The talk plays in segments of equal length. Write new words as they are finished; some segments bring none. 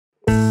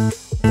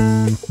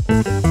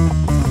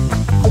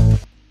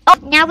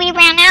Now we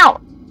ran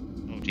out.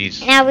 Oh,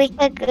 jeez. Now we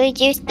could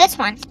use this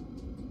one.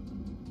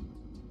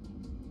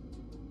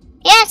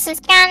 Yes, it's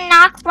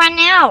gonna run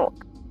out.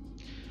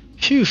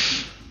 Phew.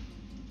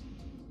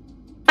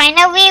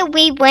 Finally,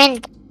 we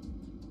win.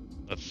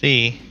 Let's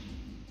see.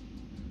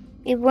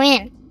 We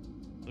win.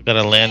 We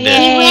gotta land We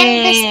it.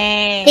 win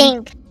this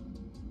thing.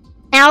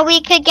 Now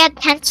we could get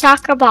 10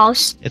 soccer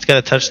balls. It's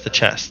gotta touch the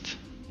chest.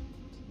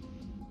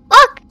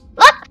 Look!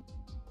 Look!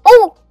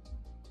 Ooh!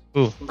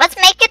 Ooh. Let's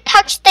make it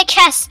touch the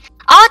chest.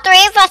 All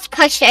three of us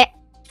push it.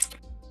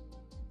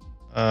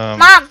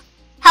 Mom,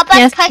 help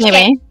us push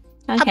it.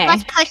 Okay. Help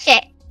us push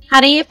it.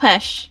 How do you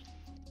push?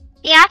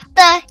 You have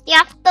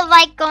to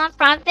like go in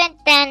front of it,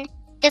 then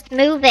just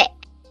move it.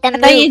 Then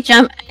move.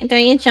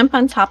 Don't you jump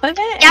on top of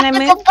it? You have to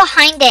go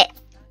behind it.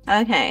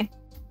 Okay.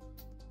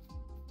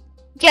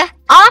 Yeah,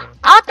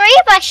 all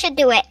three of us should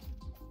do it.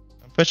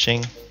 I'm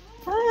pushing.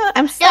 Oh,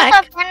 I'm stuck.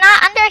 Joseph, we're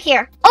not under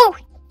here. Oh,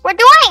 we're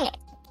doing it.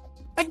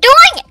 We're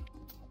doing it.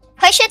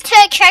 Push it to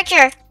a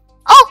treasure.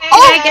 Oh,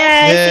 There,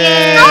 guys.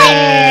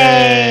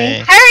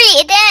 Yay!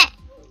 Hurry, it didn't.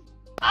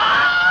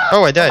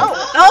 Oh, I died.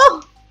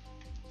 Oh,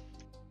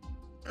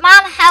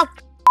 Mom, help.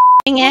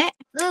 dang it.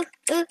 Ooh.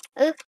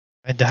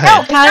 I No,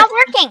 died. it's not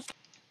working.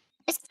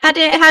 How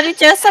did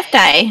Joseph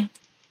die?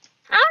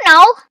 I don't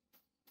know.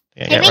 I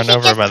got Maybe run he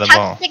over just by the touched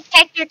ball. the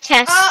treasure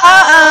chest.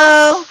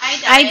 Uh-oh.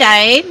 I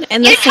died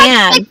in the You touched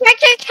sand. the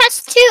treasure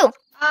chest too.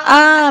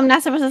 Oh, I'm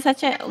not supposed to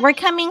touch it. We're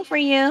coming for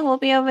you. We'll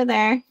be over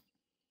there.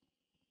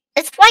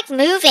 It's like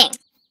moving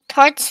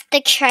towards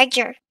the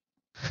treasure.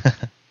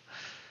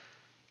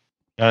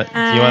 Do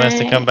you want us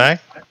to come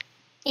back?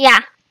 Yeah.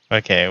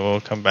 Okay, we'll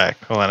come back.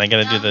 Hold on, I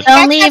gotta do the...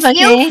 Don't leave, Just okay?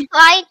 You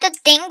fly the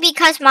thing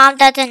because Mom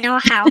doesn't know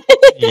how.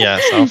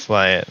 Yes, I'll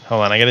fly it.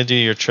 Hold on, I gotta do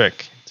your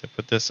trick. To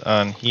put this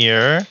on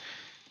here,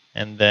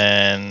 and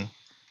then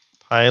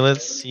pilot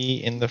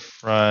seat in the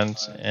front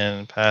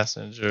and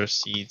passenger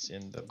seats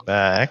in the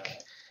back,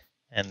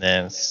 and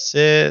then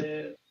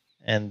sit,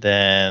 and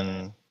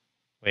then...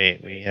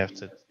 Wait, we have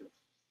to...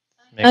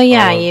 make Oh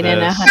yeah, all of you didn't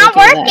know this. how It's not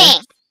to do that.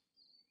 working.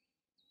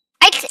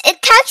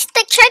 It touched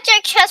the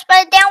treasure chest,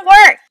 but it didn't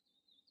work.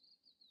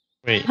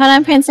 Wait. Hold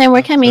on, Prince,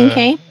 we're coming,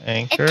 okay?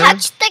 Anchor? It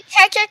touched the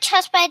treasure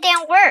chest, but it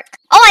didn't work.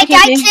 Oh, I Okay,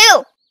 died dude.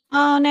 too.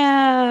 Oh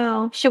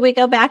no. Should we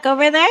go back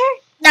over there?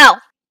 No.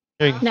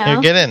 Here, No.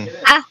 here, get in.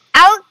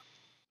 I'll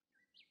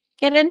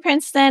Get in,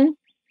 Princeton.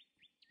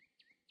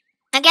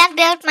 again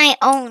build my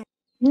own.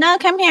 No,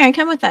 come here.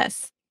 Come with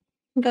us.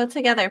 Go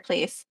together,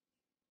 please.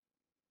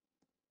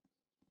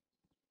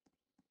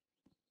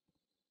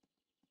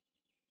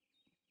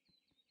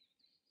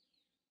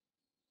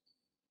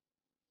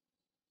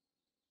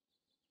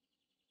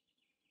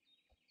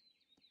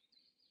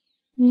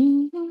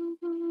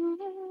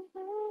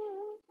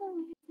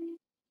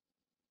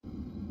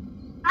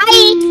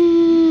 Hi.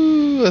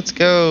 Ooh, let's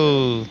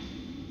go.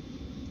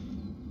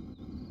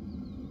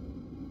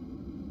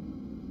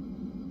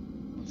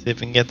 Let's see if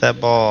we can get that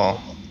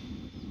ball.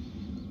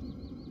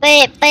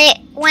 But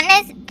when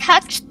it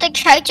touched the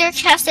treasure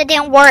chest, it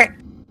didn't work.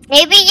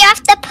 Maybe you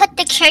have to put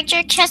the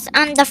treasure chest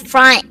on the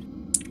front.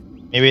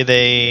 Maybe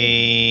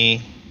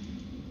they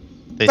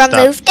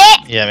Removed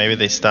stopped. it? Yeah, maybe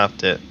they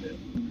stopped it.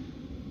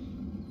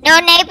 No,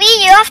 maybe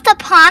you have to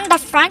put on the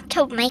front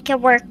to make it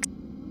work.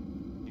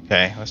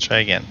 Okay, let's try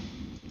again.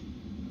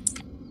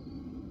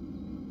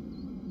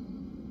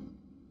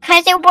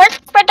 Because it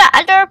worked for the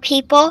other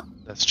people.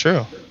 That's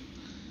true.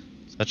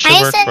 So that should Why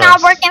is work it for not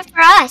us. working for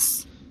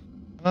us?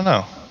 I don't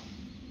know.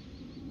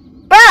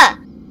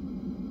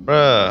 Bruh,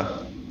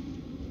 Bruh.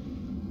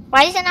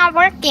 why is it not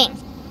working?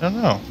 I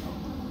don't know.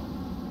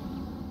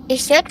 It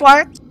should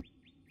work.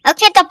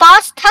 Okay, the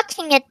ball's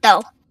touching it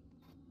though.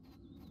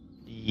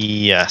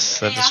 Yes,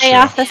 that is Stay true.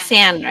 off the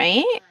sand,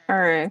 right?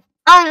 Or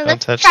Oh, Don't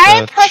let's touch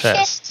try the to push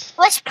chest. it.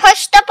 Let's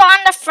push the ball on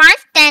the front,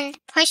 then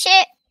push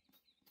it.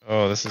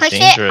 Oh, this is Push it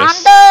dangerous.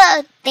 on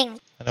the thing.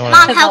 I don't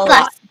Mom, wanna... help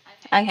us.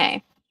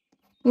 okay.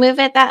 Move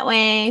it that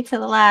way to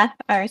the left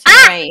or to the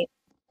Ah! right.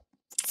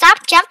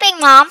 Stop jumping,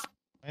 Mom.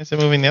 Why is it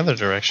moving the other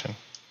direction?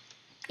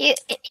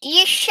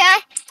 You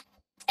should.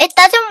 It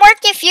doesn't work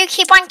if you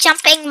keep on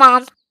jumping,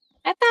 Mom.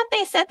 I thought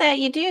they said that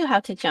you do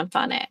have to jump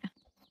on it.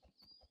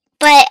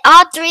 But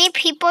all three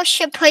people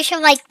should push it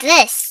like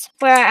this,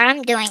 where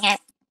I'm doing it.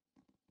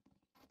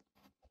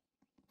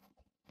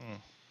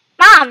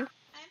 Mom,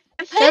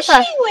 I'm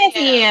pushing with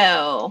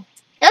you.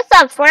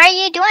 Joseph, what are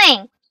you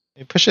doing?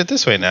 You push it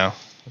this way now.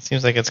 It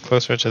seems like it's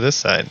closer to this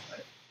side.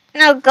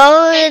 No,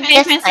 go Okay,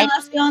 this Princeton, side.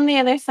 let's go on the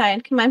other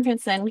side. Come on,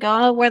 Princeton.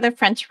 Go where the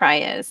French fry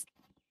is.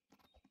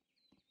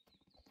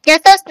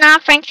 Joseph's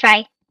not French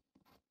fry.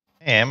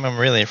 I am. I'm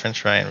really a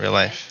French fry in real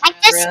life. I'm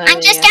just Really,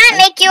 gonna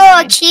make you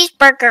a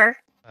cheeseburger.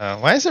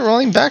 Why is it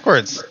rolling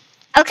backwards?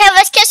 Okay,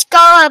 let's just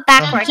go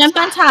backwards. Jump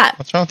on top.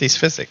 What's wrong with these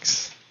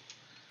physics?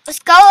 Let's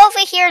go over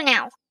here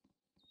now.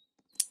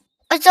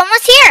 It's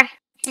almost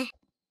here.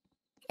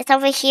 It's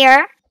over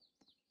here.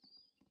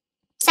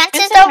 Since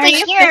it's Princeton, over are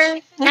you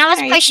here, now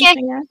let's Are push you it.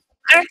 pushing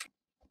us?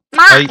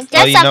 Mom, Oh, you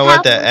Joseph, know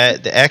what? help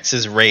me. The X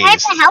is Try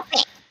raised. to help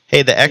me.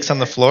 Hey, the X on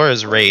the floor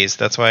is raised.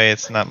 That's why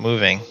it's not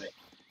moving.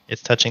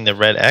 It's touching the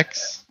red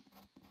X,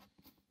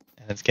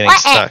 and it's getting What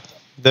stuck.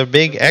 The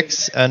big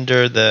X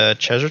under the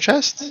treasure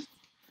chest.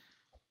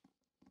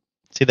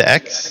 See the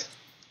X?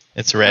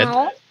 It's red.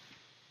 No.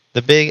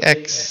 The big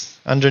X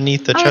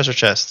underneath the Oh. treasure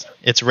chest.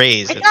 It's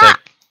raised. It's It's not.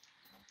 like,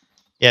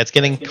 yeah, it's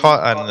getting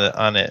caught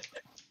on it.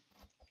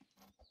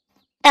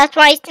 That's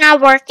why it's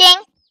not working.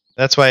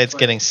 That's why it's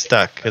getting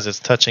stuck, because it's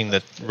touching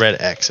the red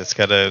X. It's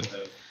got to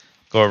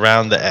go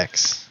around the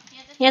X.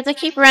 You have to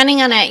keep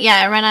running on it.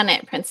 Yeah, run on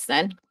it,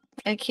 Princeton.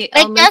 I'll It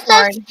move just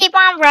forward. says keep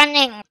on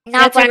running, You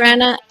have not to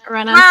running.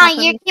 run on Ah, top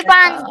of you the keep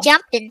on circle.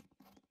 jumping.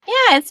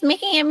 Yeah, it's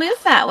making it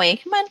move that way.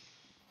 Come on.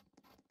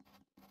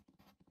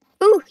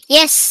 Ooh,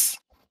 yes.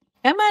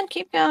 Come on,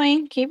 keep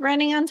going. Keep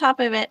running on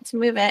top of it to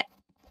move it.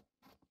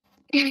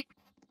 It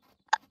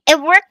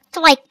worked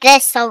like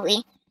this,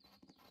 Zoe.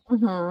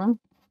 Mm-hmm.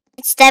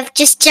 Instead of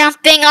just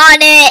jumping on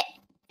it.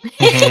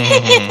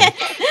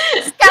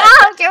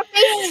 Stop! Your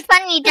face is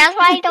funny. That's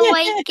why I don't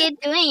like you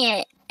doing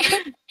it.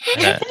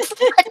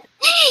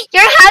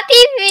 You're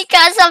happy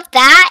because of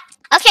that?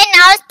 Okay,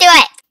 now let's do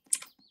it.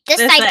 This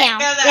side way. down.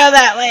 Go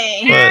that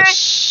way.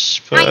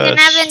 Push, I'm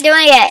gonna have push. been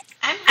doing it.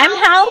 I'm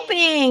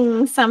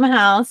helping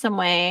somehow, some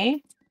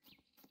way.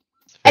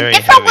 A Very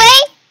different heavy. way?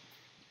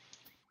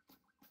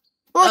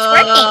 Ooh, it's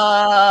working.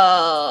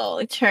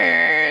 Oh,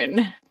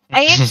 turn.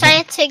 Are you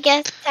excited to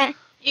get that?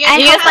 You I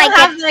guys hope I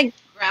have the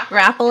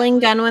grappling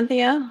gun with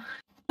you?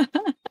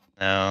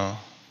 No,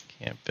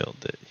 can't build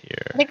it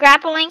here. The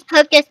grappling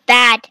hook is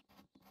bad.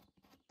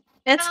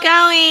 It's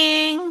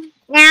going.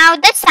 Now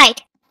this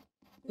side.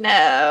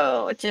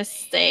 No, just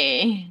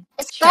stay.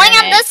 It's going Turn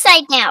on it. this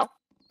side now.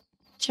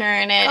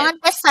 Turn Go it. on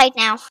this side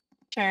now.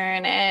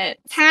 Turn it.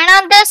 Turn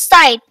on this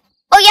side.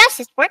 Oh yes,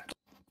 it's working.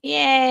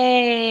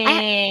 Yay.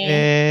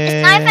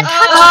 It's not even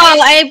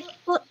touching.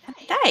 Oh, I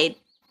died.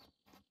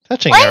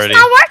 Touching Why already.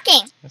 it's not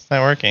working? It's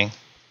not working.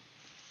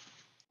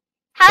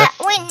 How,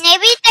 wait,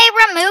 maybe they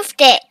removed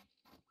it.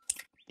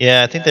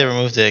 Yeah, I think they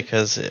removed it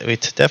because we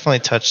definitely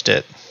touched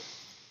it.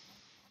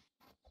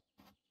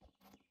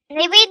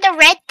 Maybe the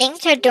red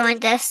things are doing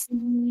this.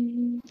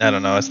 I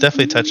don't know. It's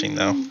definitely touching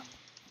though.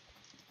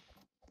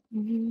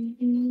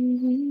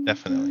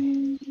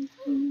 Definitely.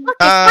 Look, it's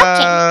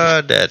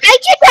touching. Dead. How'd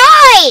you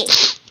die?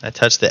 I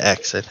touched the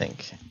X, I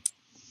think.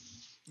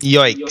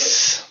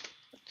 Yikes.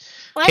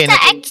 What Okay, does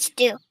the now- X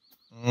do?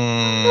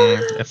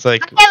 It's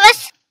like Okay,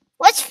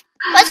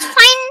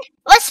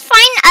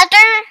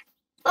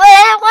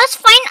 let's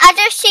find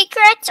other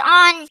secrets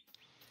on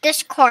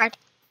Discord.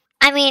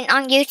 I mean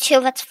on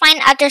YouTube. Let's find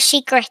other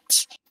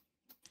secrets.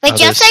 Wait,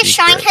 Other Joseph's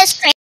showing his secrets.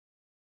 screen.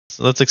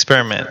 so let's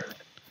experiment.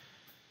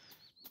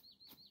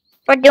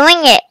 We're doing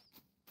it.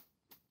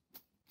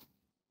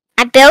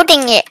 I'm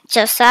building it,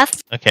 Joseph.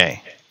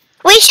 Okay.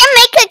 We should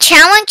make a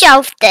challenge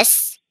of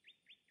this.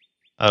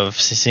 Of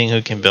seeing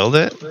who can build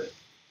it?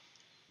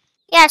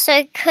 Yeah, so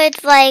you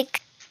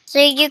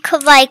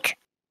could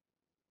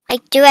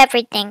do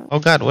everything. Oh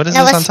god, what is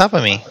No, this on let's- top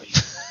of me?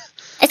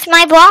 It's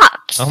my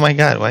blocks. Oh my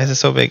god, why is it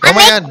so big? Oh I'm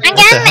my make- god, I'm, what the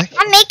gonna, heck?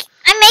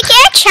 I'm making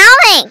a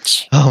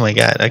challenge. Oh my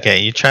god, okay,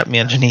 you trapped me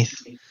underneath.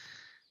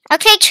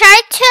 Okay,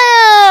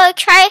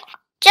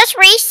 just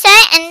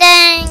reset and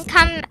then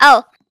come.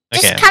 Oh,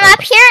 just Okay, come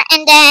up here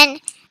and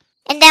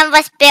then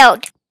let's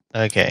build.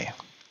 Okay.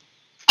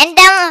 And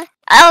then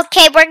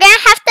okay, we're gonna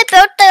have to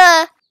build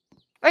the.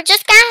 We're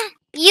just gonna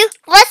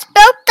let's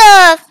build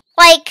the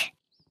like.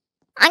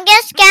 I'm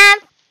just gonna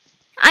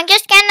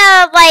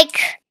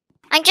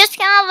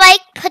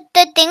put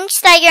the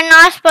things that you're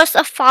not supposed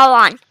to fall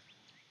on.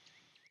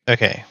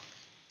 Okay.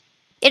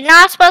 You're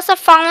not supposed to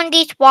fall in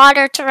these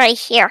waters right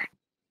here.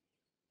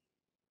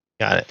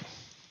 Got it.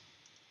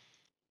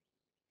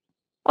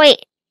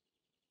 Wait,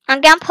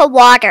 I'm gonna put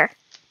water.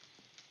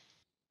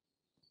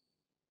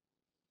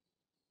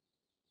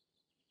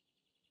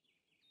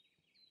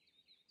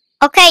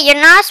 Okay, you're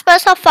not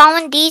supposed to fall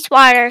in these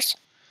waters.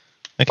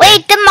 Okay.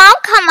 Wait, did Mom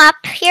come up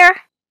here?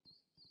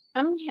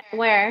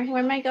 Where?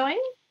 Where am I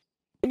going?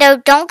 No,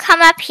 don't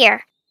come up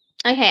here.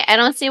 Okay, I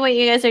don't see what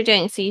you guys are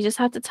doing, so you just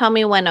have to tell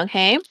me when,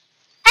 okay?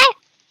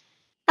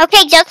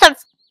 Okay, Joseph.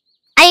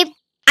 I'm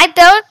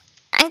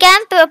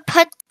gonna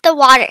put the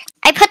water.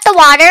 I put the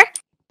water.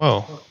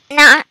 Whoa.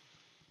 Now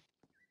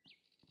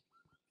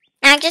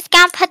I'm just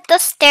gonna put the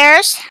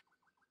stairs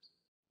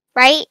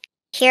right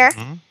here.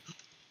 Mhm.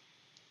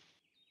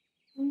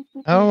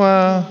 Oh,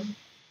 I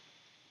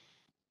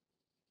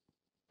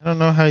don't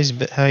know how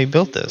he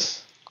built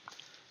this.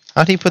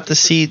 How'd he put the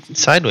seed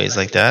sideways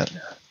like that?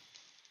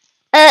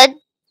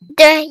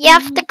 You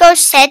have to go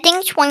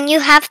settings when you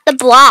have the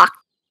block,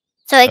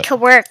 so it could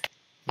work.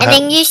 And How-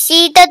 then you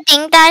see the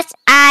thing that's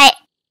at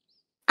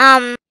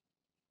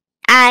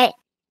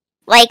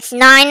like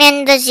 9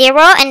 and the 0,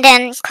 and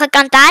then click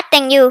on that,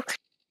 then you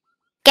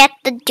get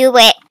to do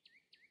it.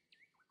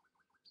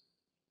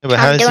 Yeah, but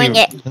how I'm does doing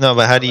he, it. No,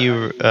 but how do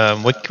you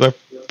what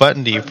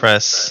button do you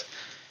press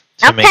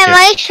to Okay, make it?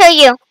 let me show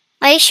you.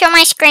 Let me show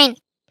my screen.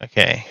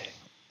 Okay.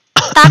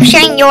 Stop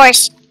sharing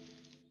yours.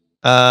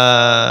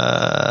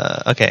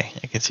 Okay,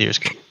 I can see your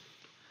screen.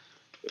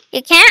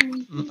 You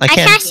can't? I I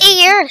can. can't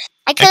see yours.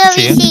 I could can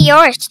see only you. see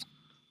yours.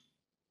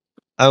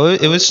 Oh,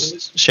 it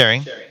was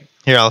sharing.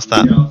 Here, I'll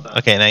stop.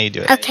 Okay, now you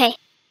do it. Okay.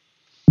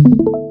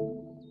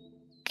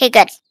 Okay,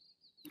 good.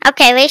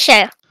 Okay, let me show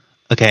you.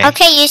 Okay.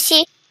 Okay, you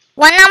see,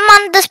 when I'm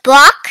on this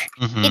block,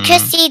 you can Mhm.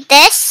 see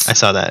this. I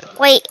saw that.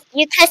 Wait,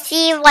 you can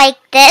see like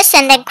this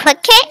and then click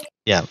it.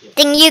 Yeah.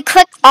 Then you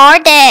click R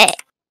the,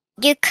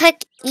 you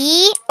click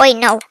E. Wait,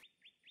 no.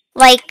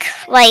 Like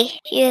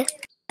you,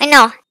 I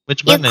know.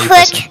 Which You button are you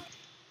pressing?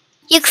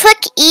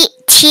 click E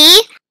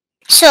T,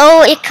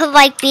 so it could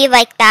like be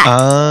like that.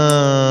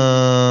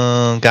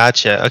 Oh,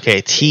 gotcha.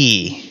 Okay,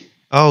 T.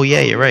 Oh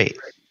yeah, you're right.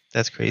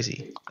 That's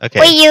crazy. Okay.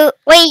 Wait, you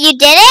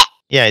did it?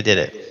 Yeah, I did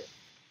it.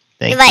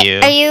 Thank Like, you.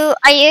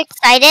 are you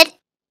excited?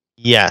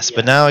 Yes,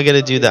 but now I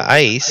gotta do the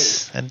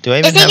ice. And do I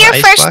even Is it have your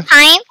ice first block?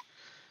 time?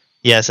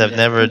 Yes, I've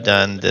never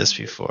done this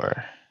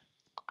before.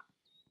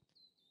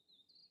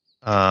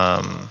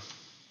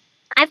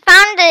 I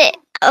found it.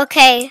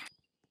 Okay.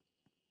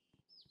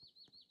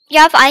 You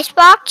have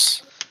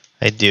icebox?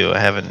 I do.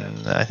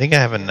 I think I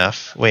have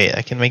enough. Wait,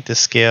 I can make the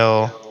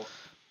scale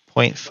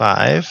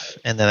 0.5,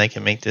 and then I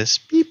can make this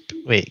beep.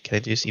 Wait, can I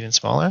do this even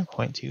smaller?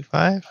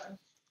 0.25.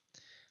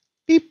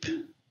 Beep. Does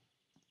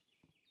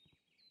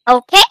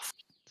Okay.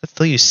 that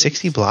still use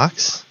 60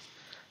 blocks?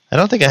 I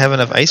don't think I have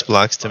enough ice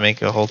blocks to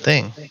make a whole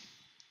thing.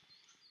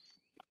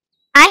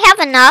 I have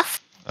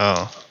enough,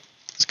 Oh,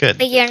 that's good.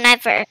 but you're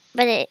never.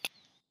 But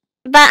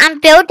I'm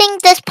building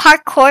this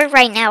parkour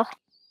right now.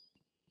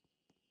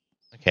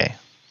 Okay.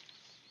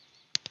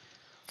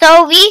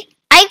 So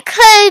I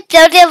could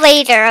build it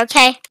later,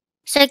 okay?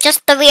 So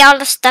just delete all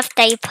the stuff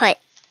that you put.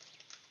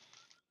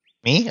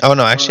 Me? Oh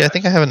no, actually I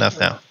think I have enough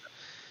now.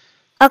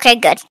 Okay,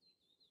 good.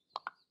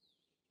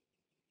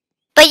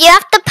 But you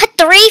have to put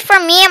 3 for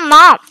me and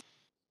Mom.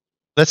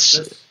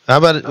 How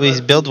about we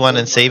build one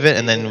and save it,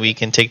 and then we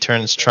can take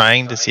turns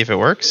trying to see if it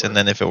works, and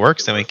then if it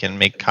works, then we can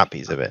make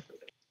copies of it.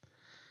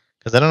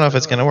 Because I don't know if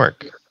it's going to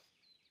work.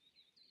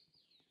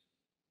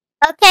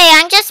 Okay,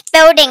 I'm just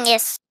building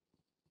this.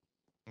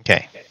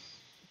 Okay.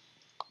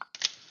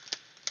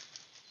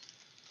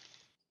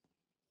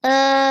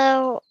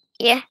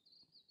 Yeah.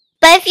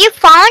 But if you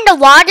fall in the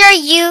water,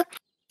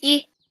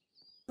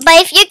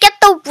 but if you get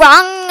the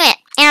wrong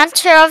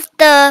answer of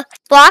the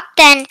block,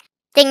 then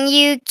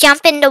you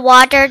jump in the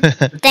water,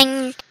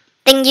 then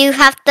you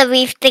have to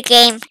leave the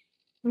game.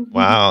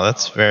 Wow,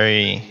 that's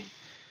very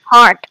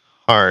Hard.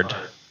 hard.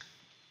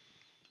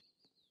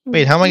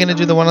 Wait, how am I going to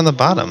do the one on the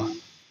bottom?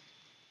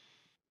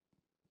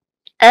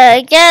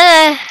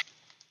 Yeah.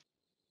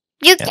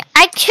 Yeah.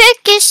 I could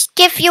just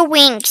give you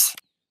wings.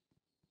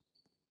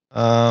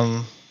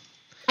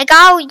 I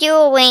got you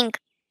a wing.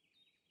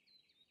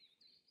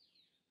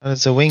 How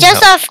does a wing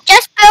Just help?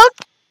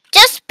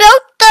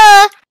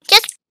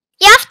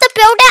 you have to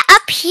build it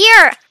up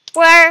here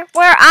where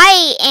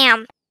I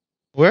am.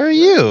 Where are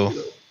you?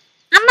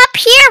 I'm up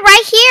here,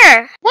 right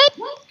here. What?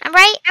 I'm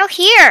right out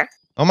here.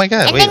 Oh my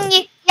god, And wait. then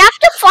you have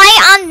to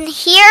fly on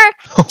here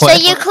so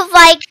What? you could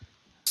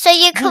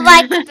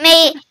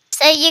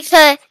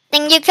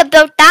then you could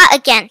build that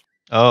again.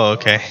 Oh,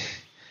 okay.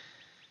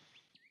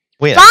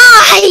 Wait,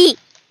 Fly!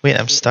 wait,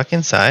 I'm stuck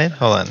inside?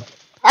 Hold on.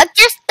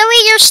 Just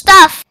delete your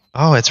stuff.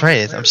 Oh, it's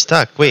right. I'm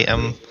stuck. Wait,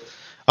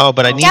 Oh,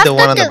 but I need Just the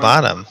one on the the-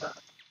 bottom.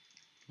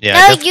 Yeah.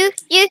 No, you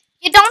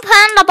don't put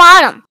on the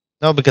bottom.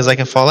 No, because I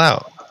can fall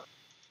out.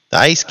 The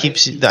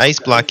ice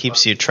block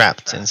keeps you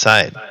trapped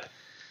inside.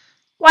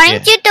 Why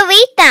don't you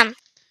delete them?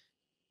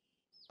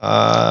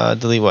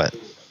 Delete what?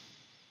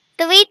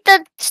 Delete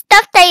the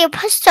stuff that you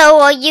put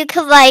so you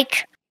could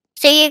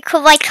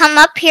come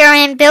up here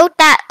and build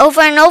that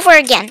over and over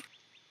again.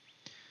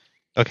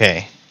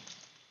 Okay.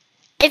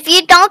 If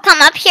you don't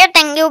come up here,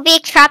 then you'll be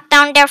trapped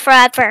down there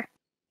forever.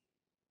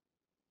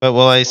 But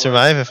will I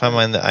survive if I'm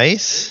on the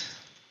ice?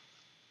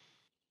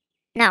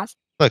 No.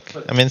 Look,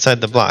 I'm inside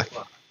the block.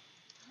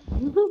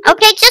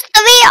 Okay, just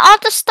delete all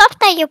the stuff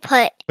that you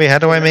put. Wait, how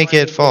do I make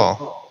it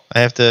fall? I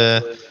have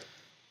to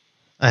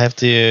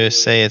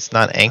say it's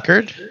not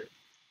anchored?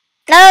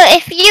 No,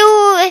 if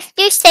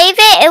you save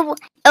it, it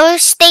will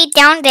stay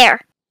down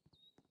there.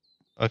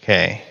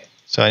 Okay.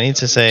 So I need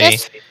to say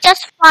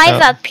Just 5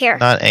 no, up here.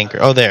 not anchored.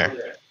 Oh, there.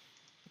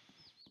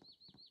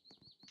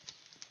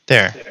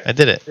 There. I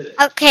did it.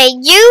 Okay,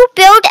 you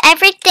build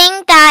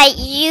everything that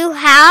you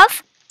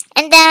have,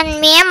 and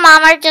then me and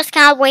Mom are just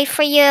gonna wait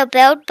for you to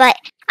build. But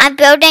I'm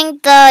building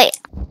the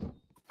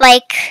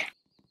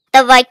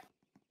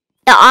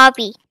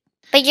obby.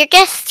 But you're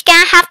just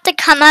gonna have to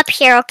come up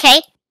here,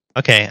 okay?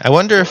 Okay. I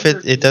wonder if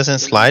it doesn't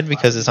slide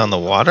because it's on the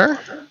water?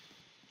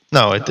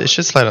 No, it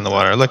should slide on the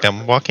water. Look,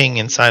 I'm walking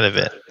inside of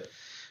it.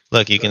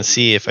 Look, you can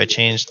see if I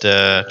change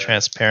the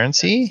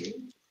transparency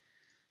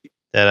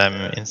that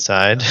I'm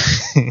inside.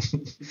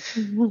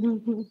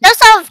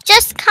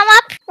 Just come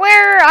up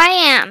where I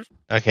am.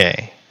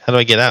 Okay. How do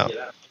I get out?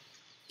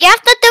 You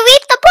have to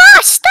delete the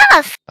boss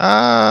stuff.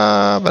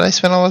 But I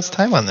spent all this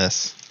time on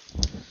this.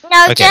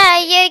 No,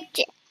 Okay.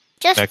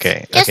 Just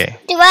Okay. just Okay.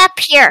 do it up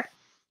here.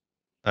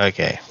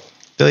 Okay.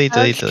 Delete.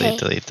 Delete. Okay.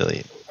 Delete.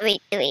 Delete.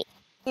 Delete. Wait.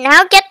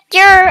 Now get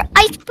your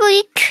ice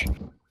bleak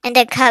and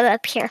then come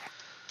up here.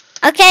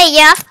 Okay, you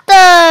have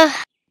to.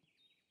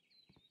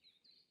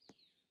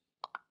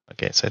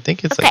 Okay. So I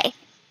think it's Okay,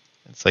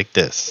 like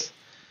this.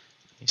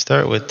 You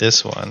start with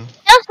this one.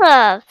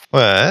 Joseph.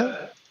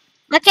 What?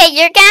 Okay,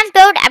 you're gonna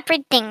build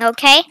everything.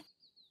 Okay.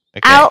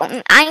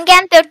 Okay. I'm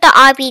gonna build the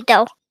obby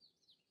though.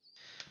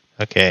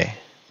 Okay.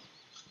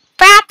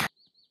 Crap.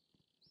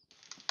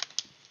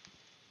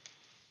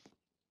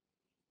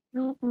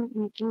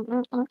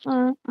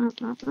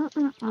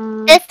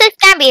 This is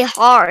gonna be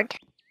hard.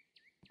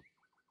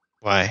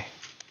 Why?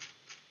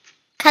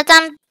 Cause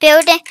I'm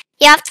building.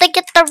 You have to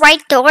get the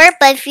right door,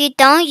 but if you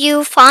don't,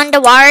 you fall in the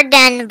water,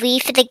 then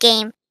leave the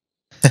game.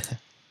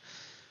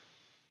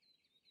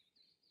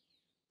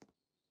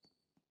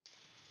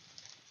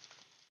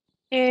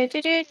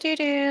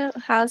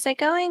 How's it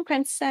going,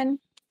 Princeton?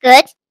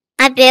 Good.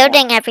 I'm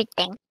building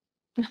everything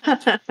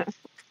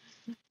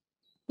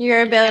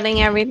You're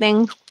building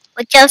everything.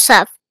 with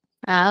Joseph.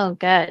 Oh,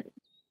 good.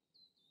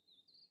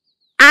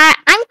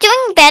 I'm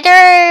doing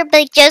better,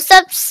 but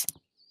Joseph's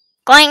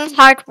going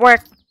hard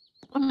work.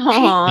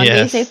 Oh,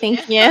 Yes. they say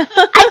thank you.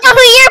 I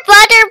know your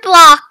butter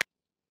block.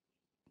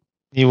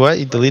 You what?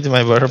 You deleted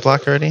my butter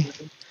block already?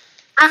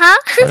 Uh-huh.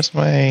 Where's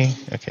my...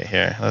 Okay,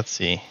 here. Let's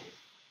see.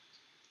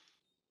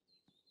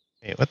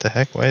 Wait, what the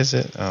heck? Why is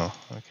it... Oh,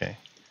 okay.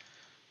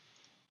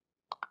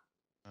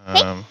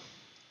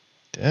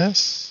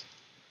 This?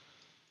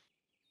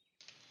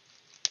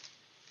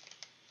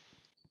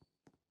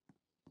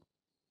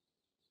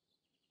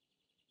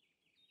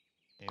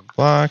 Okay,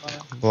 block,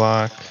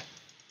 block,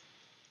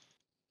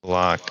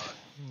 block,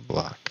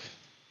 block.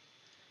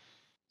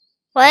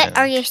 What And-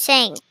 are you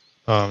saying?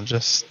 Oh, I'm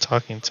just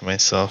talking to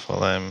myself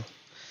while I'm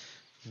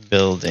You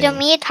building. don't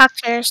need to talk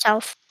to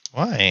yourself.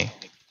 Why?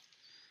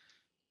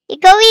 You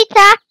go eat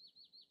that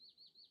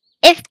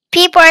if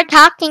people are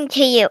talking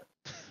to you.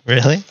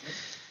 Really?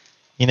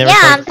 You never Yeah,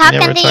 talk, I'm talking you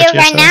never to talk you to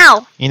right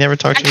yourself? now. You never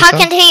talk I'm to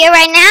yourself? talking to you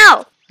right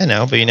now. I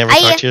know, but you never Are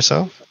talk you- to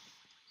yourself?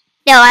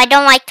 No, I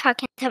don't like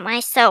talking to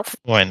myself.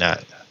 Why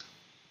not?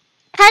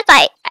 Cause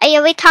I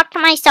only talk to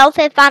myself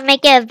if I'm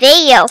making a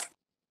video.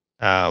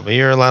 Oh, but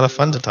you're a lot of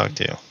fun to talk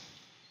to.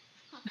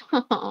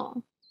 Oh.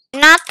 I'm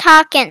not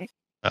talking.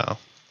 Oh,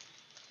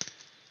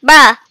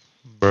 Bruh.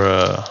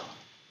 bruh.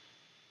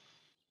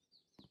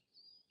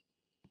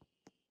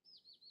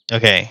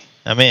 Okay,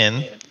 I'm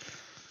in.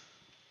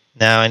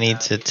 Now I need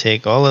to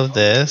take all of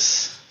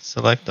this,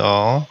 select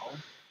all,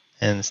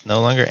 and it's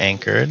no longer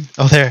anchored.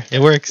 Oh, there, it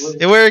works.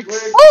 It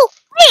works. Oh,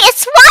 wait,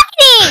 it's working!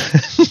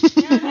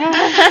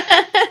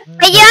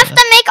 But you have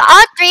to make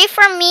all three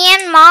for me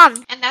and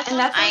Mom. And that's on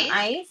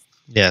ice?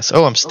 Yes.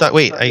 Oh, I'm stuck.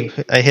 Wait,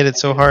 I hit it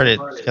so hard it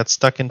got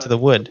stuck into the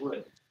wood.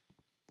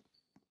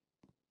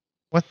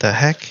 What the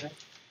heck?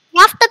 You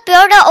have to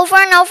build it over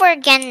and over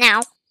again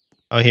now.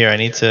 Oh, here, I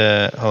need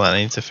to... Hold on,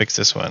 I need to fix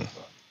this one.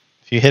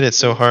 If you hit it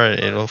so hard,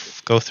 it'll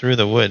go through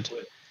the wood.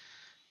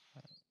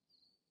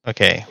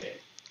 Okay.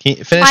 Can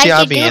you finish the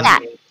Why'd you obby? do And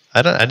that?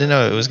 I didn't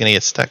know it was gonna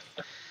get stuck.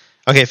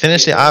 Okay,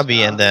 finish the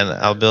obby and then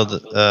I'll build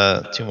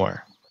 2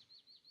 more.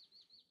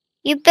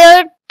 You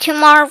build two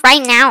more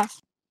right now.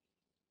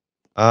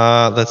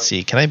 Let's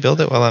see. Can I build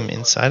it while I'm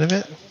inside of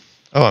it?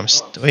 Oh,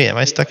 wait, am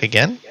I stuck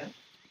again?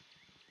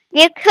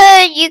 You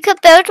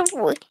could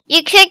build.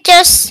 You could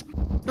just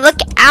look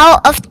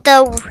out of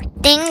the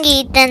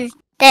thingy,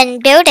 then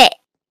build it.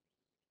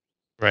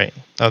 Right.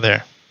 Oh,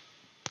 there.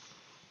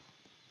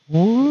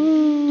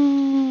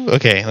 Woo.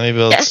 Okay, let me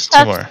build Just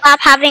 2 more. stop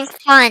having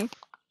fun.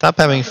 Stop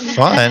having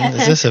fun.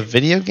 Is this a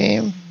video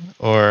game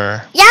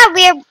or?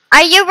 Yeah,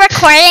 Are you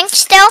recording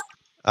still?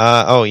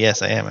 Oh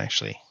yes, I am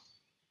actually.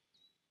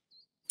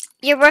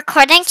 You're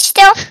recording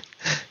still?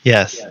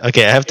 Yes.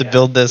 Okay, I have to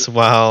build this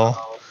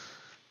while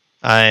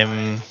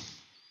I'm.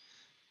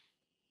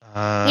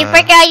 You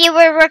forgot you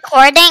were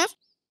recording?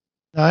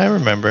 No, I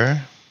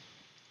remember.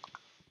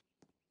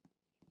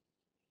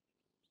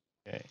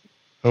 Okay.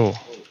 Oh.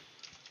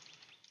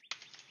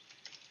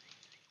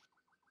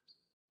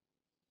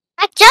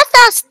 I just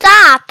don't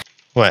stop.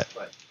 What?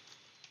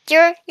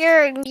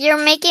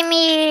 You're making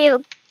me.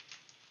 You're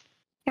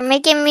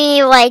making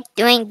me like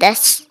doing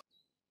this.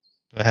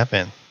 What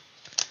happened?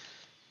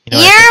 You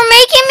know, You're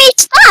making me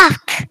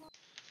stuck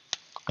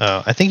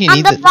oh, I think you on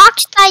need the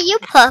box that you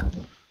put.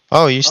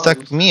 Oh, you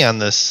stuck me on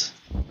this.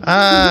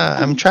 Ah,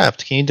 I'm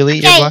trapped. Can you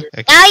delete your Okay, block?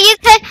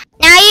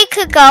 now you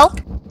could go.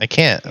 I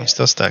can't. I'm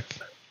still stuck.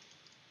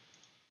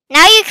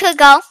 Now you could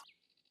go.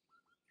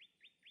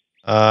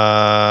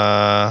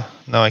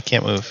 No, I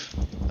can't move.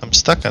 I'm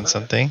stuck on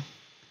something.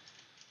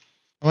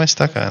 What am I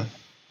stuck on?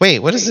 Wait,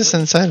 what is this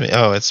inside me?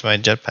 Oh, it's my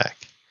jetpack.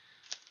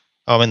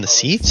 Oh, I'm in the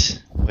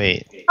seat?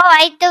 Wait. Oh,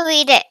 I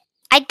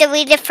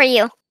deleted it for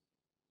you.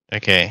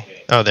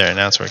 Okay. Oh, there.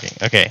 Now it's working.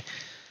 Okay.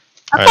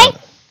 Okay. Alright.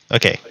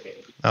 Okay.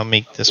 I'll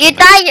make this You one.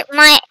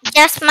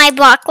 thought my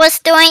block was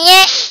doing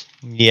it?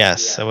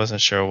 Yes, I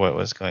wasn't sure what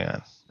was going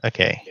on.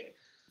 Okay.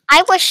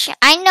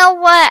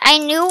 I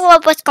knew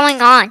what was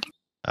going on.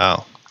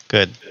 Oh,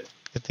 good.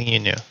 Good thing you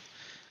knew.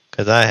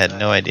 Because I had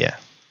no idea.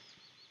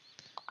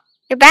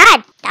 You're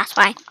bad. That's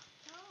why.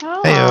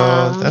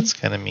 Heyo, that's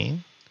kind of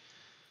mean.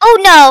 Oh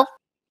no!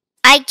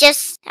 I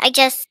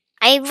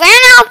ran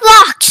out of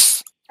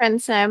blocks.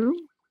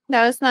 Princeton,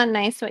 that was not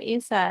nice what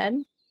you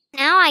said.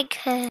 Now I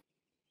could.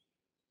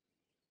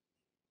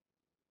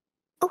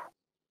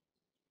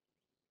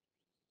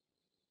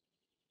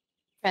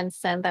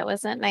 Princeton, that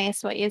wasn't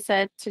nice what you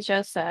said to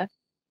Joseph.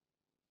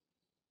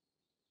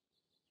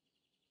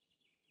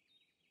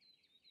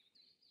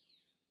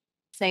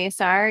 Say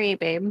sorry,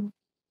 babe.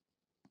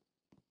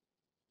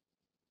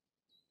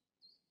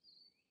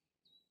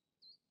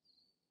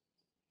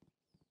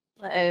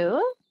 Hello?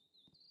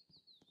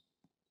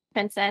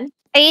 Princeton?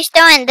 Are you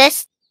still in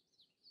this?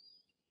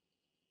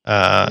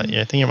 Yeah,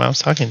 I think your mom's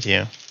talking to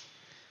you.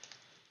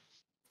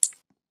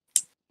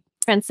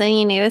 Princeton,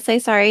 you need to say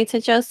sorry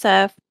to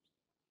Joseph.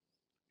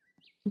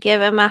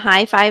 Give him a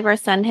high five or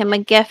send him a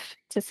gift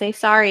to say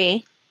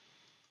sorry.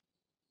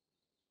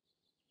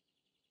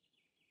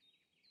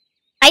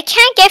 I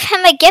can't give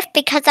him a gift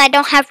because I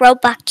don't have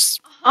Robux.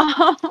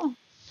 Oh,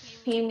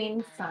 he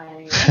means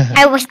sorry.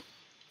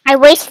 I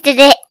wasted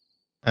it.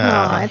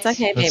 Oh, it's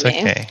okay, That's baby.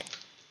 okay.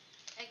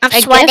 I'm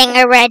A sweating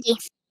already.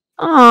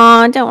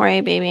 Oh, don't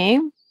worry, baby.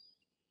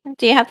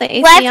 Do you have the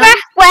AC Whenever on?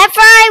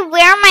 I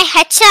wear my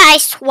headset, I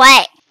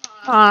sweat.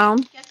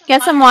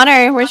 Get some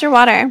water. Where's your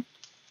water?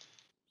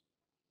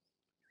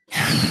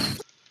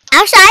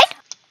 Outside?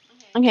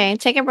 Okay,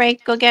 take a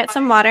break. Go get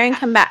some water and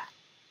come back.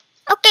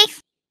 Okay.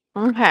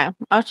 Okay,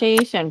 I'll see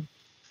you soon.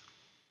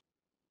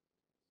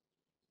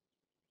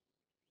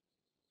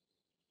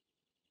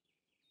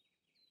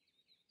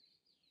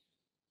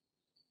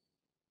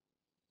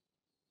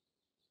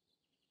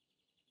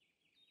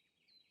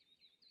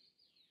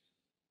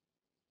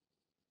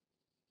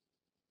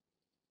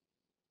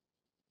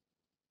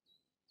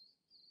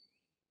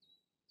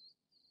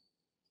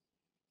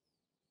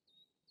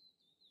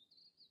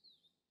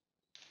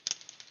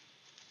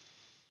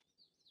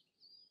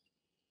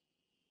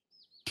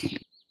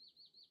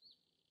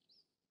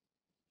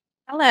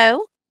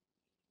 Hello.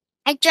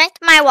 I drank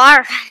my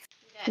water.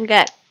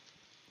 Good.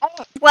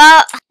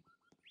 Well,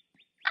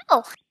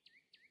 oh,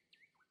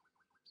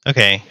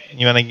 Okay,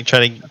 you want to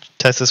try to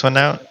test this one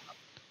out?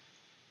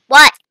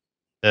 what?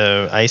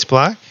 The ice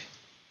block?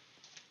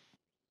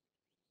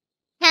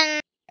 Okay.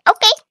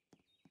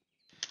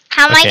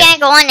 How am I Okay. gonna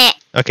go on it?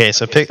 Okay,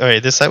 so pick.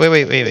 Alright, this side.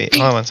 Wait.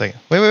 Hold on one second.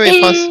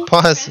 Wait.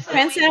 Pause.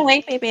 Princeton,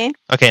 wait, baby.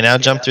 Okay, now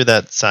jump through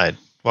that side.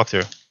 Walk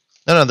through.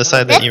 No, the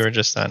side that you were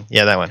just on.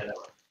 Yeah, that one. Can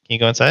you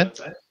go inside?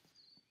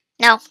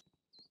 No.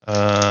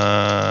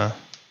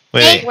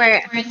 Wait.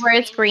 Where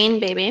it's green,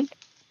 baby.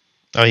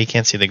 Oh, he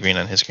can't see the green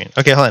on his screen.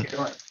 Okay, hold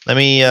on. Let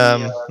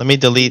me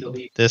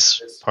delete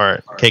this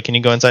part. Okay, can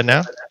you go inside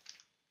now?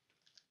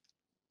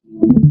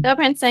 Go,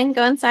 Princeton.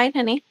 Go inside,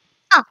 honey.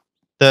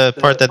 The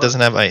part that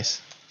doesn't have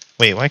ice.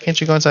 Wait, why can't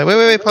you go inside?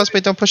 Wait, pause,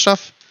 wait, don't push it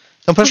off.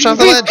 Don't push it off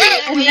the ledge.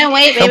 No,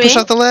 wait, Don't baby. push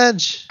off the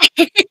ledge.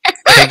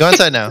 Okay, go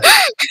inside now.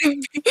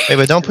 Wait,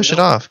 but don't push it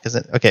off.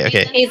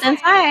 Okay. He's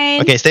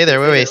inside. Okay, stay there.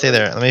 Wait, stay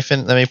there. Let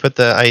me put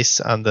the ice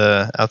on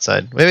the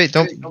outside. Wait,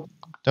 don't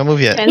move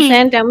yet.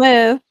 Princeton, don't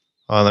move.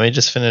 Oh, let me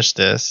just finish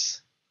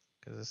this.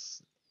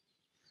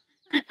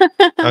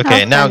 How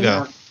Okay, now funny.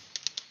 go.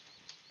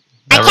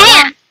 I Never-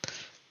 can't.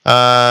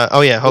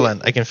 Oh yeah, hold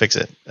on. I can fix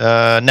it.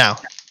 Now.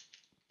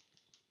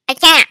 I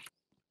can't.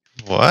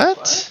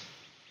 What?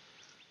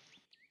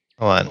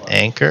 Hold on.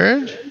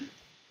 Anchored.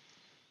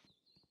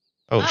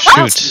 Oh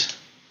shoot.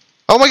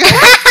 Oh my god.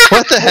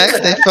 What the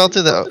heck? They fell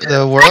to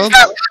the world?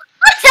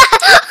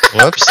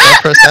 Whoops,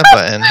 don't press that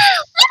button.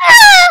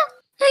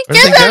 Where'd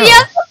they Just go? you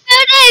have to do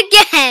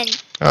it again.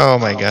 Oh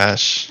my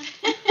gosh.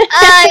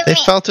 They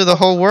Me- fell through the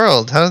whole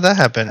world. How did that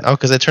happen? Oh,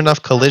 because I turned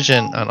off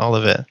collision on all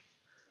of it.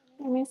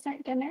 Let me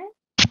start dinner.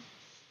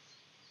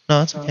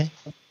 No, it's okay.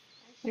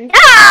 No!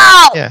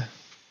 Yeah.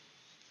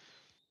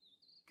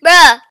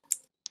 Bruh.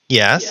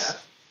 Yes.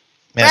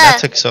 Man, that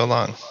took so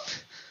long.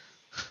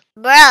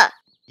 Bruh.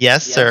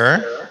 Yes,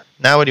 sir.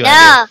 Now what do you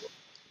want No.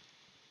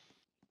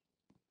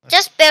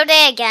 Just build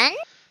it again.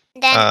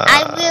 Then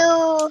I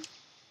will.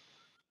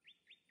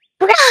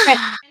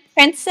 Bruh.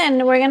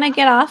 Princeton, we're gonna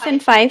get off in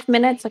 5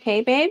 minutes,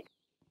 okay, babe?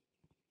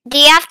 Do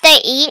you have to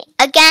eat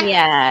again?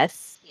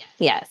 Yes.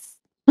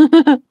 Are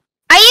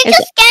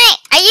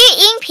you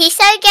eating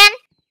pizza again?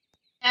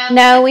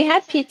 No, we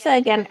had pizza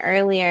again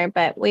earlier,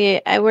 but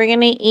we're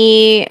gonna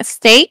eat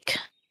steak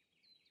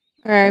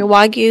or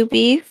wagyu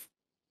beef.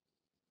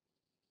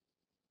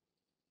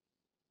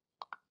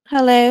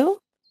 Hello.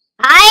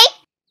 Hi,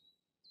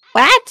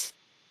 What?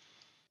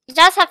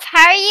 Joseph.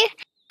 How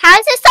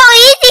is it so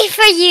easy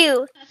for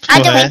you?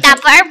 I'll delete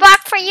that butter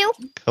block for you.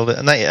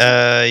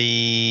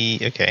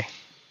 Okay.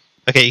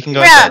 Okay, you can go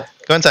Bro. inside.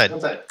 Go inside.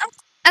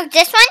 Oh,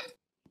 this one?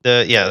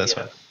 Yeah, this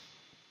one.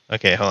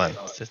 Okay, hold on.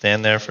 Just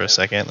stand there for a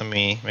second. Let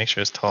me make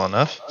sure it's tall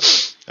enough.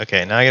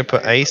 Okay, now I gotta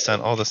put ice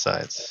on all the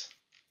sides.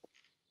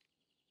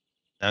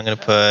 Now I'm gonna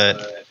put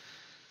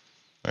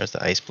Where's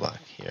the ice block?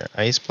 Here.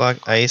 Ice block,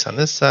 ice on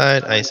this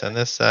side, ice on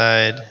this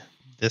side,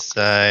 this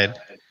side,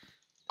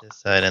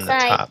 and the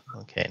Side. top.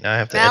 Okay, now I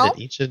have to No? edit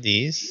each of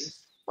these.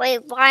 Wait,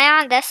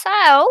 why on this side?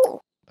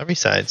 Oh. Every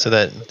side, so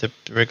that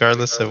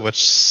regardless of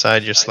which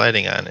side you're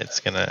sliding on, it's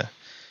gonna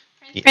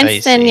be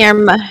Princeton,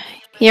 icy.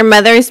 your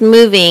mother's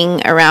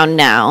moving around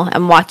now.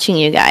 I'm watching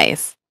you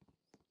guys.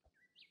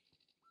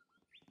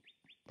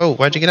 Oh,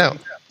 why'd you get out?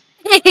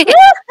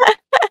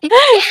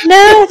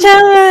 No,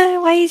 Jella,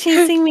 why are you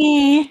chasing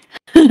me?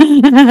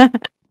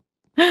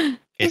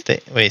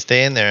 Okay,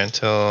 stay in there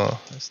until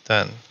it's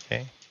done.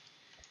 Okay.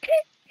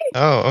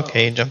 Oh,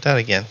 okay, you jumped out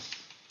again.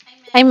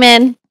 I'm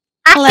in.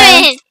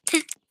 Hello.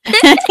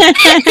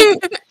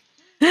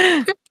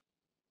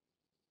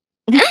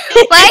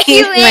 Why are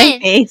you My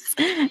in? face.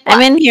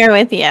 I'm in here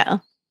with you.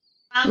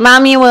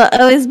 Mommy will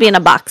always be in a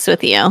box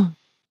with you.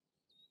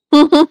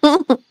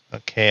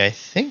 Okay, I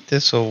think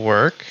this will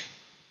work.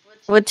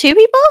 With two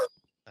people?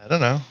 I don't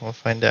know. We'll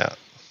find out.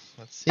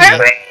 Let's see.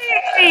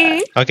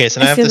 Hurry! Okay, so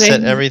now I have to Excuse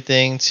set me.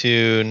 everything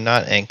to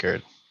not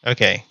anchored.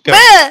 Okay, go.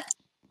 Bruh!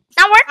 It's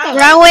not working.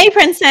 Wrong way,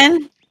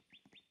 Princeton.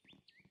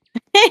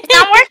 It's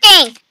not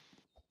working.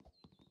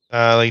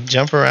 Like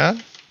jump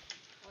around.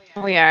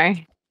 We are.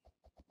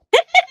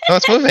 Oh,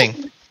 it's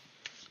moving.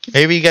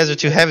 Maybe you guys are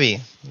too heavy.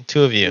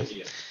 Two of you.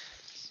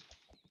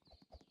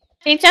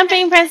 Keep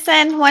jumping,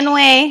 Princeton. One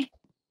way.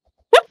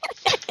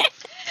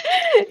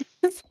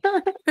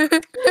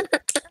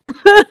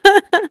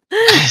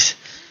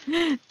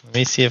 Let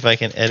me see if I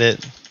can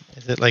edit.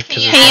 Is it like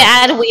because Can you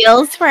add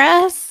wheels for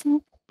us?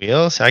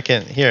 wheels? I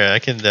can. Here, I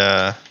can.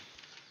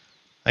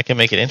 I can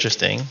make it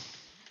interesting.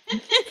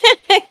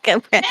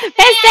 Good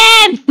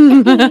Princeton!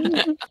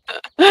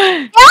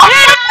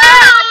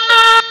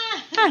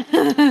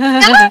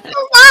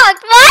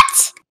 Locked.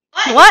 What?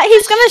 What?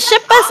 He's gonna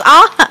ship us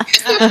off.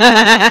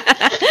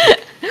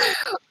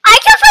 I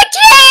can put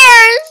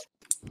chairs.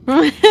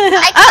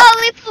 I can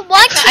only put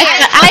one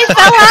chair. I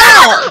fell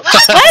out.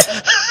 What?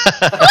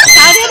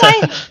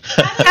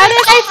 How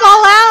did I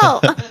fall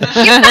out?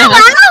 You fell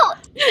out.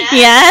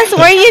 Yes,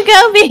 where you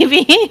go,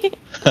 baby?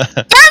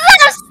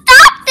 Doesn't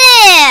stop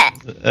it.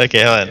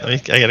 Okay, hold on. I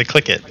gotta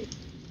click it. How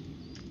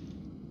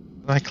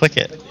do I click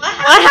it?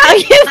 How are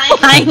you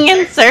flying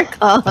in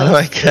circles? How do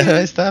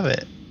I stop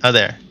it? Oh,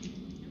 there.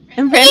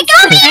 And You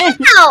got Princeton-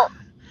 it out.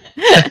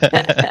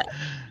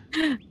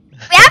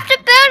 We have to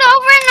build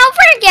over and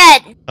over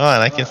again. Hold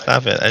on, I can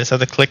stop it. I just have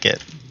to click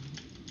it.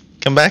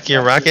 Come back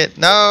here, rocket.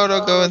 No,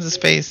 don't go into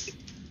space.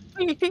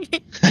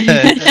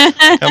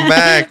 Come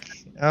back.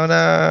 Oh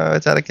no,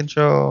 it's out of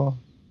control.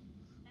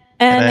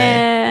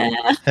 And,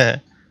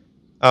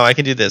 Oh, I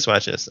can do this.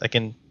 Watch this. I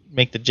can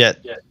make the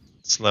jet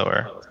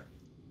slower.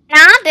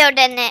 Now I'm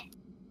building it.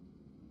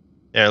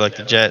 There, look,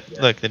 the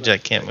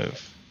jet can't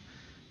move.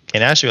 Okay,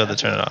 now I should be able to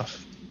turn it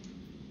off.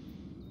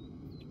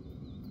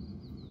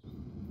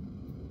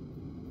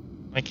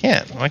 I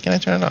can't. Why can't I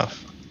turn it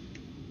off?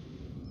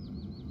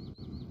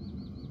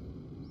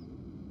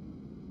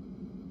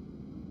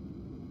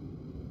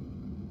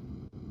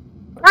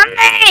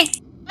 Mommy,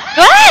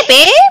 what,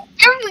 babe?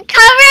 you're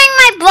covering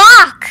my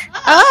block.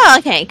 Oh,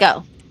 okay,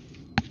 go.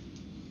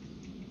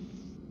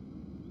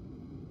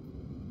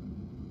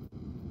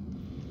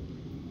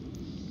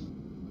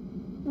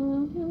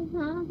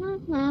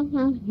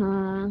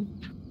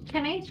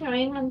 Can I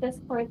join on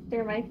Discord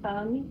through my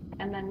phone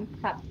and then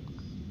prep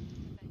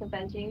the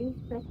veggies?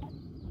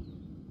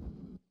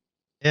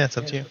 Yeah, it's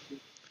up to you.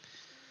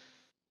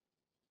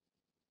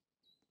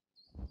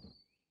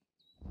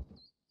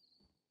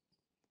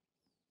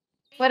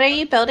 What are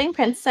you building,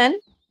 Princeton?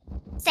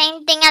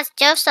 Same thing as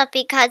Joseph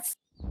because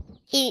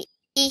he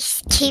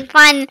keep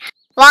on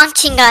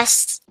launching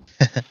us.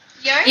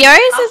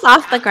 Yours is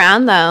off the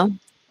ground, though.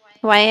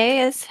 Why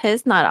is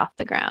his not off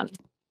the ground?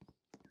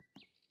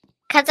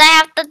 Because I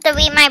have to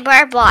delete my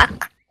bird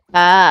block.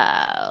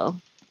 Oh.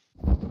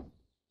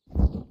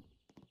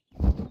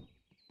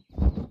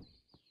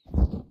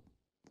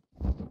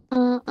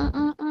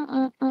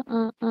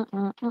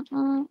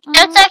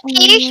 Joseph,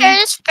 can you share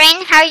the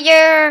screen how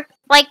you're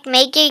like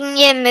making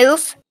it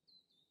move?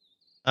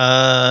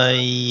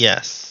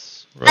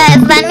 Yes.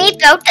 Let me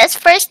build this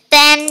first,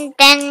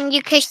 then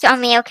you can show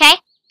me, okay?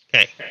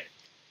 Okay.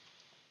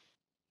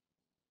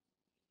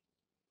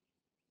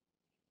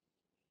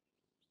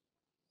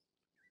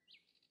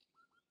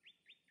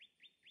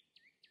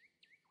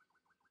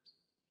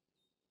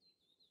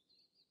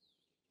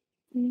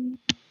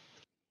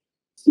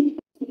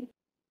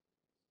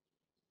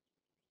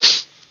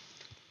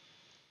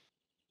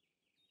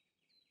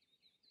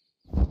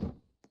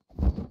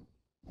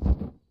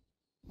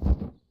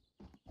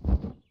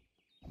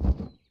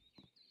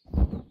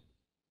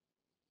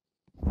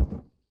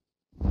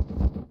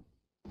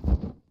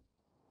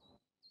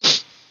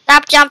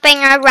 Stop jumping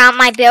around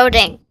my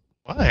building.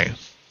 Why?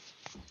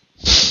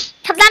 Because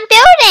I'm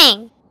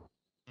building.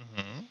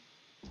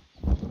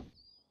 Mm-hmm.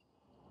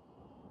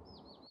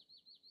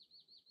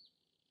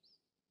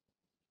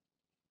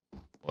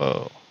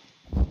 Whoa.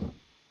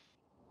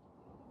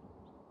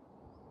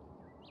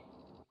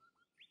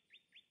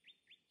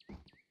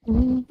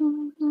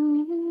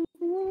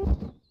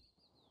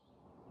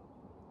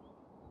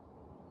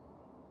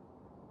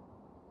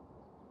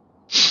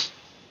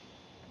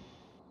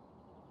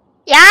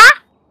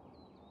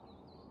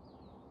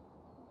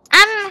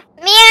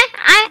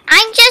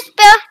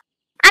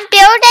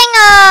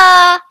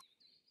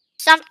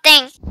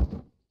 thing.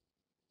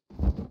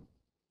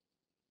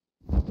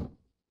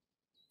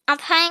 I'm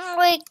playing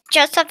with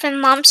Joseph and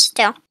Mom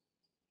still.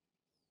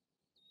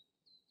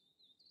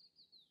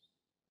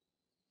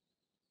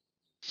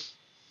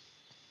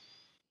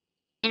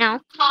 You know?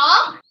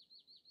 Huh?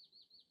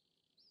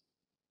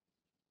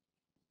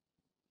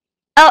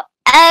 Oh,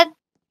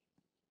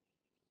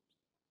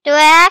 do it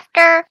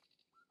after.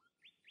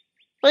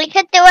 We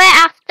could do it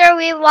after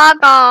we log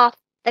off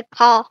the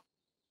call.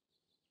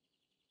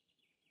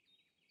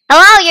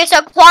 Hello, you're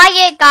so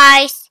quiet,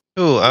 guys.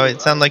 Ooh, oh,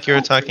 it sounded like you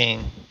were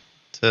talking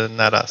to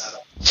not us.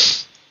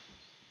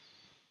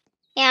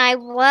 Yeah, I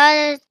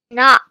was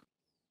not.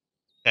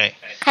 Okay.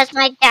 Because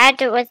my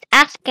dad was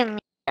asking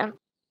me them.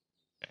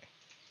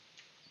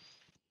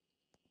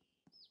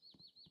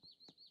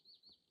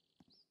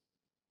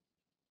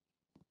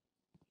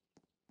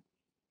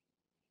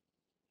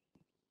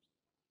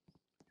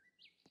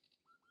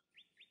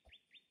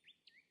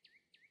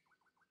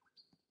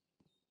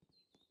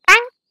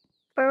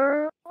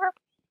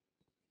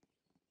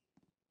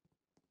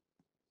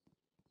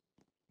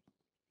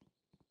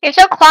 You're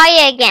so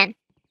quiet again.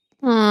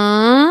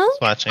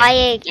 Just watching.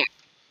 Quiet again.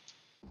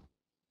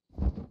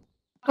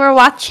 We're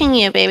watching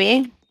you,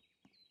 baby.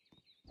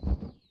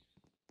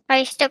 Are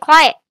you still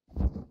quiet?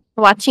 We're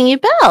watching you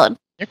build.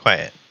 You're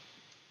quiet.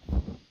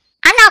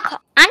 I'm not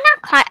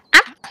quiet.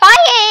 I'm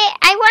quiet.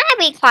 I want to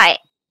be quiet.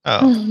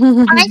 Oh. I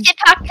want to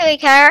talk to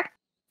each other.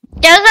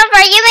 Joseph,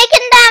 are you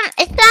making them?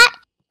 Is that?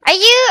 Are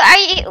you?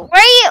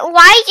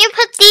 Why did you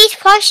put these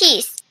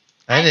plushies?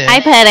 I did. I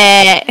put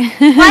it.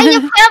 Why did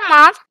you put them,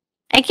 Mom?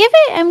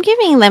 I'm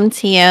giving them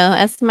to you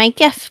as my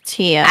gift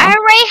to you. I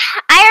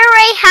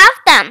already have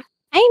them.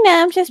 I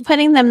know, I'm just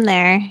putting them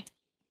there.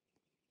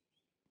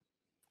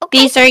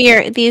 Okay.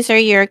 These are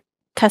your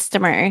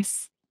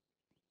customers.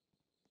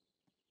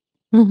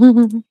 Are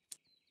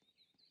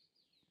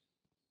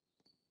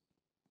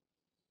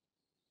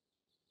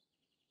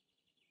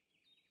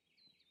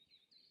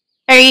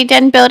you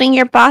done building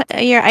your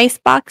ice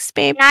box,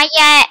 babe? Not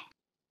yet.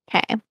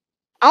 Okay.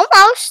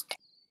 Almost.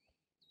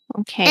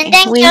 Okay. And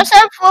then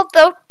Joseph will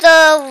build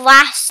the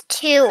last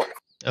two.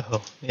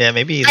 Oh, yeah,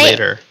 maybe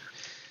later.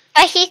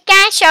 But he's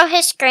gonna show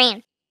his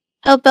screen.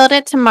 I'll build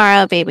it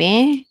tomorrow,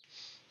 baby.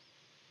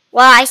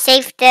 Well, I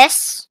saved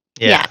this.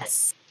 Yeah.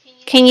 Yes.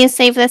 Can you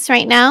save this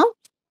right now?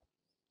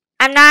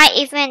 I'm not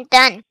even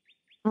done.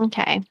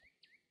 Okay.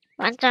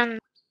 Once I'm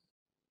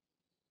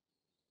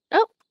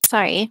Oh,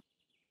 sorry.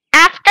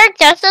 after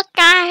Joseph's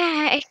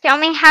gonna show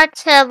me how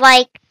to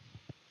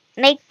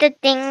make the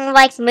thing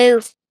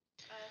move.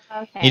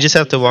 Okay. You just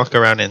have to walk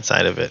around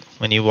inside of it.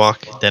 When you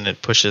walk, then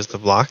it pushes the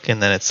block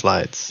and then it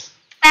slides.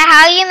 But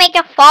how do you make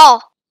it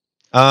fall?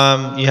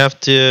 You have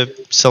to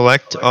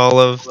select all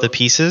of the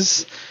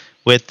pieces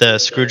with the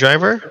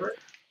screwdriver,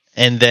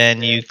 and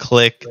then you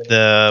click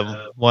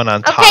the one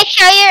on top. Okay,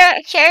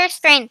 share your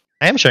screen.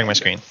 I am sharing my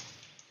screen.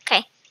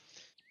 Okay.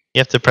 You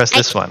have to press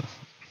this one.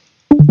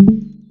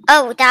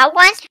 Oh, that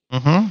one?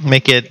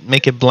 Make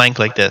it blank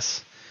like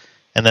this,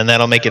 and then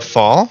that'll make it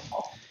fall.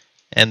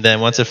 And then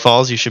once it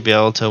falls, you should be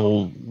able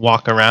to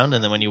walk around.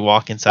 And then when you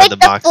walk inside the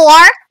box,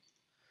 floor?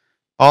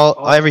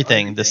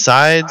 Everything, the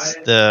sides,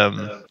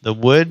 the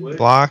wood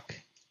block,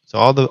 so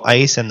all the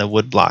ice and the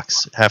wood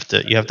blocks you have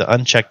to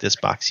uncheck this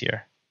box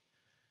here.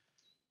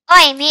 Oh,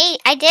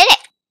 I did it.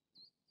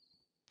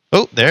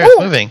 Oh, there, it's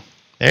moving.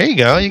 There you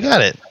go, you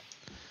got it.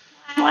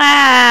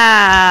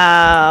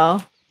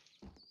 Wow.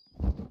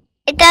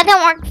 It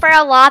doesn't work for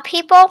a lot of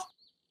people,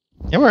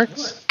 It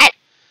works.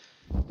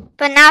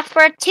 but not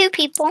for 2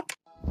 people.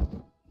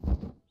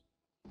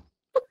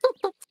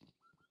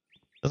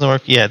 Doesn't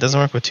work. Yeah, it doesn't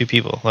work with 2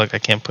 people. Look, I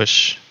can't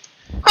push.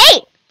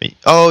 Wait.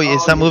 Oh,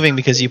 it's not moving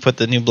because you put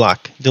the new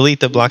block.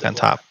 Delete the block on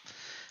top,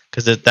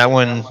 because that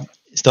one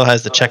still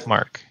has the check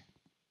mark.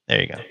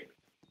 There you go.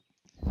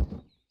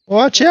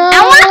 Watch out!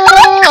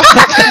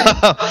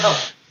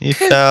 You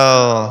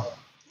fell.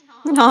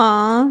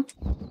 Aww.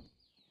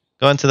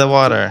 Go into the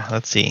water.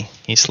 Let's see.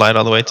 You slide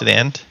all the way to the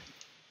end.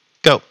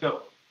 Go.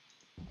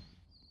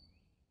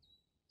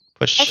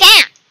 Push. I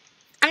can't.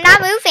 I'm not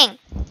moving.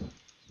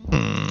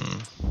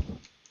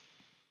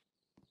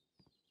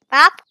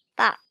 Bop.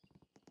 That's,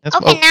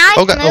 Okay, now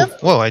I can move.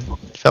 whoa, I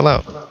fell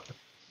out.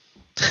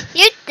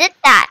 You did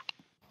that.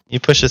 You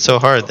push it so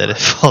hard that it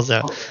falls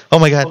out. Oh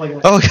my god. Oh my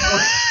god.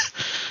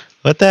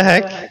 What the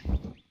heck? Are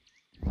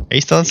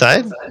you still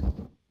inside?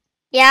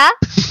 Yeah.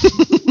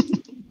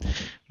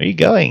 Where are you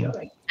going? I'm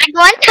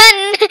going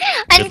to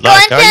Good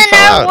luck. Oh, you fell another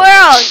out.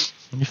 world.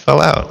 You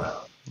fell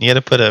out. You had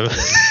to put a...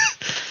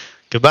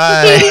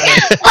 Goodbye.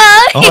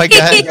 Oh my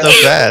god, it's so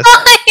fast.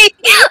 Oh my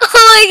god.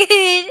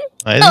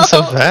 Why is it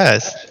so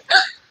fast?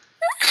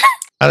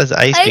 How does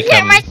ice I share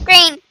become... my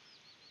screen.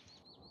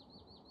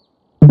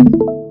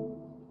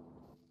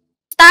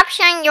 Stop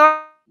sharing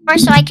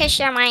yours so I can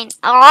share mine.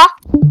 Oh,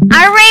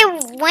 I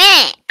already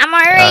went. I'm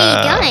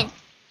already done.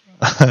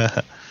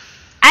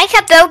 I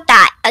can build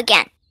that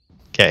again.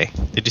 Okay.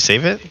 Did you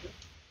save it?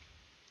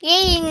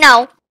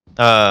 No.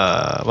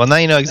 Well, now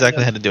you know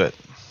exactly how to do it.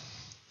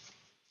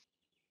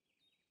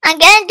 I I'm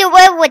gonna do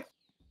it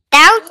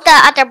without the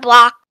other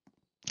block.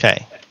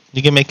 Okay.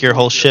 You can make your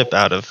whole ship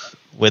out of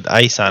with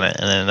ice on it,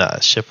 and then the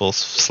ship will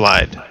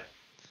slide.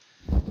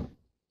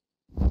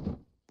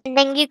 And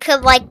then you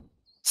could like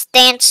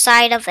stay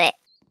inside of it.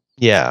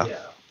 Yeah.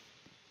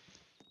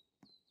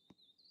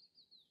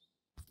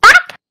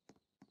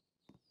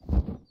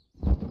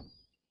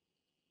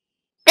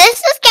 This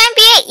is gonna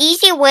be an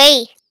easy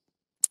way.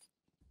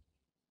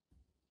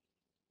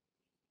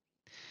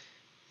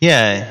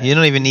 Yeah, you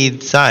don't even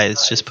need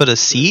sides. Just put a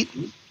seat.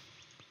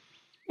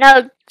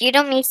 No, you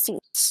don't need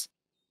seats.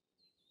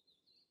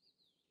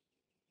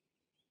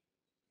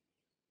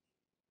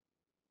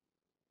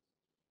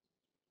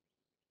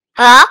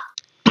 Huh?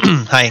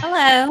 Hi.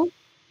 Hello.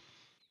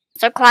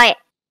 So quiet.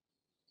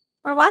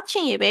 We're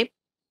watching you, babe.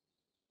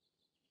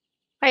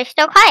 Are you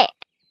still quiet?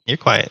 You're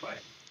quiet.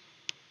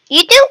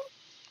 You do?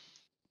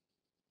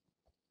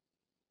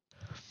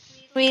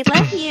 We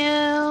love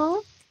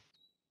you.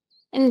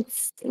 And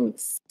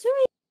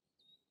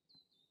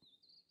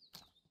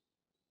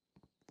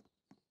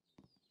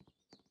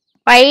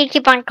Why do you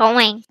keep on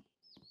going?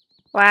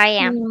 Where I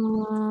am.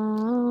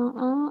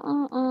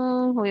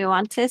 We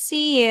want to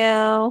see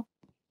you.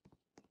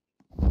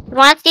 You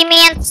wanna see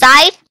me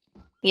inside?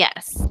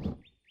 Yes.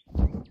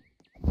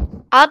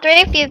 All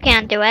three of you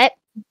can do it.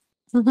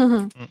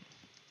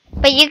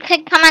 But you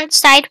could come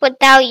inside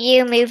without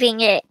you moving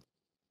it.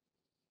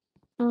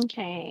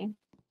 Okay.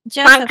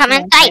 Come on, come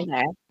wants inside.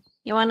 there.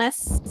 You want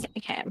us?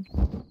 Okay.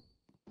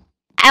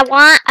 I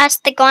want us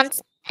to go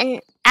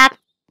and at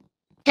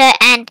the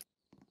end.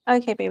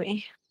 Okay,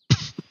 baby.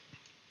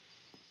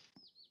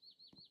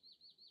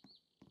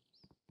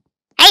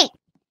 Hey!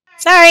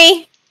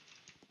 Sorry.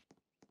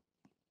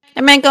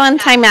 I'm gonna go on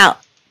timeout.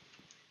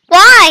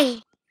 Why?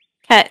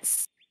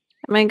 Cause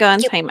I'm gonna go on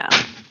You- timeout.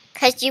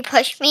 Cause you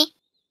pushed me?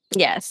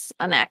 Yes,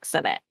 on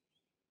accident.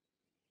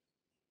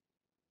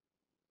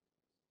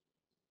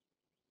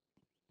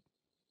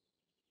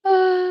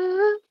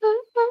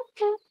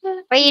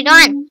 What are you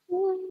doing?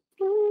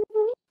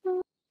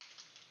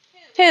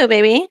 Who,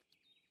 baby?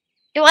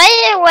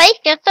 What is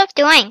Joseph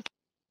doing? Me?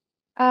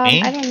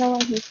 I don't know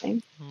what he's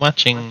saying. I'm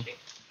watching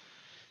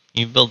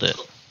you build it.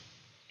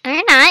 No,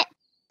 you're not.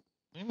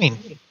 What do you mean?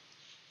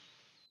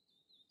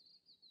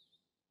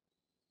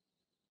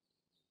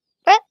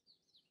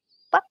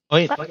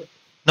 Wait.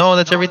 No,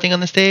 that's everything on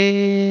the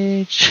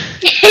stage.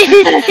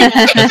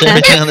 That's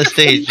everything on the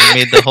stage. You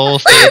made the whole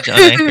stage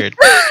unanchored.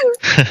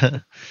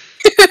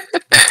 You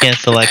can't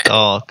select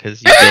all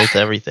because you built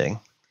everything.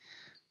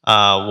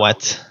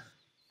 What?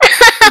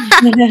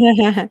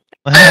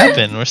 What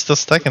happened? We're still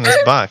stuck in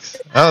this box.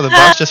 Oh, the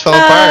box just fell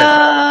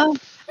apart.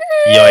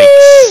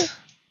 Yikes.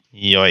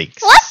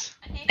 Yikes. What?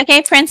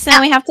 Okay,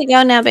 Princeton, we have to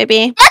go now,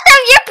 baby. What are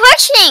you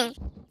pushing?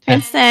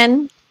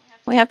 Princeton,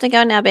 we have to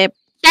go now, babe.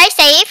 Should I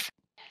save?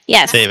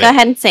 Yes, Save go it.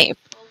 ahead and save.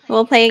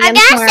 We'll play I'm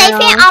again gonna tomorrow.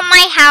 save it on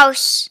my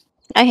house.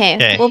 Okay,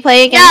 Okay. we'll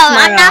play again No,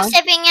 tomorrow. I'm not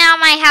saving it on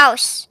my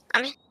house.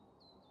 I'm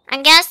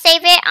gonna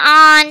save it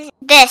on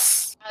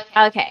this.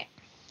 Okay.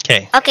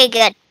 Okay. Okay,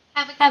 good.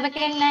 Have a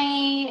good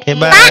night. Okay,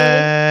 bye.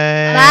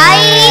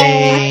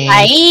 Bye.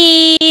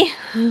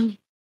 Bye.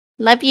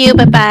 Love you.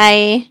 Bye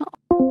bye.